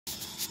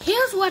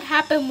Here's what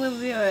happened when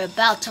we were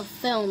about to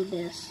film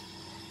this.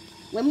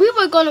 When we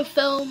were going to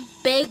film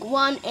Big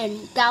One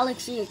and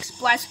Galaxy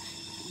Express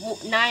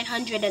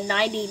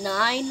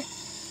 999,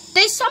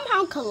 they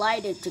somehow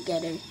collided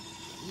together.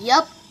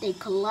 Yup, they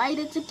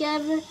collided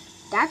together.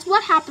 That's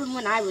what happened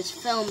when I was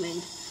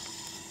filming.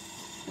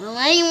 Well,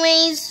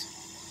 anyways,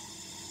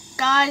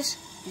 guys,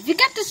 if you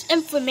get this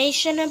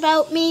information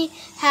about me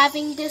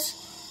having this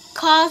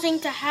causing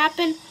to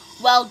happen,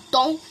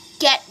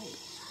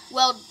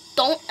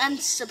 don't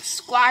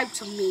unsubscribe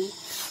to me.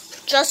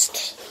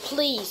 Just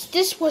please.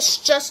 This was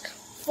just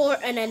for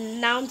an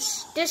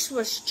announcement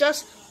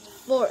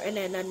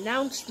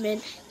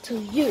to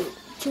you,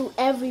 to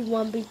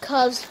everyone,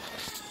 because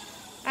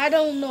I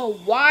don't know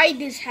why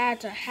this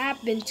had to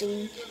happen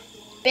to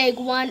Big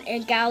One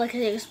and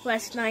Galaxy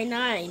Express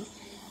 99.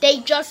 They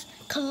just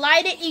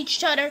collided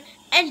each other,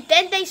 and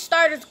then they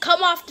started to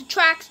come off the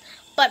tracks,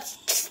 but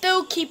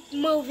still keep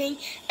moving,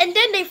 and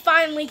then they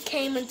finally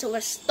came into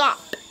a stop.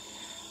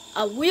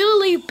 A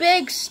really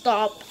big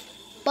stop,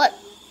 but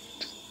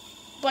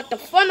the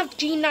fun of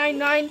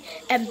G99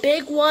 and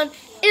Big One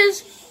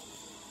is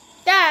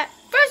that,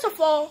 first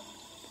of all,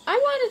 I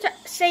wanted to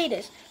say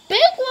this. Big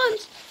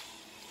One's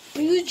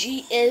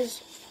bougie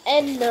is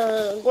in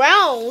the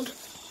ground,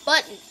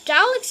 but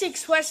Galaxy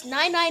Express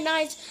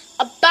 999's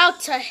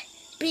about to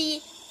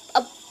be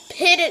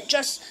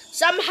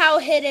somehow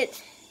hit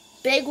it.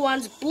 Big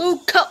One's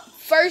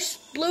first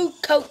blue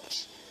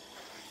coach.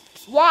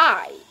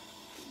 Why?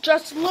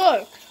 Just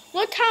look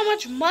how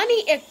much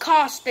money it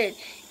costed.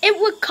 It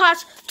would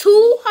cost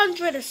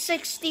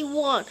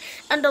 $261,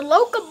 and the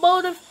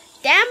locomotive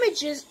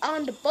damages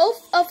on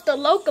both of the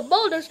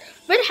locomotives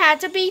would have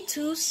to be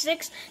 2,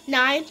 6,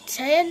 9,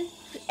 10,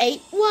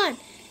 8, 1.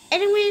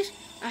 Anyways,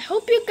 I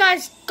hope you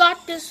guys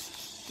got this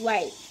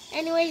right.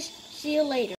 Anyways, see you later.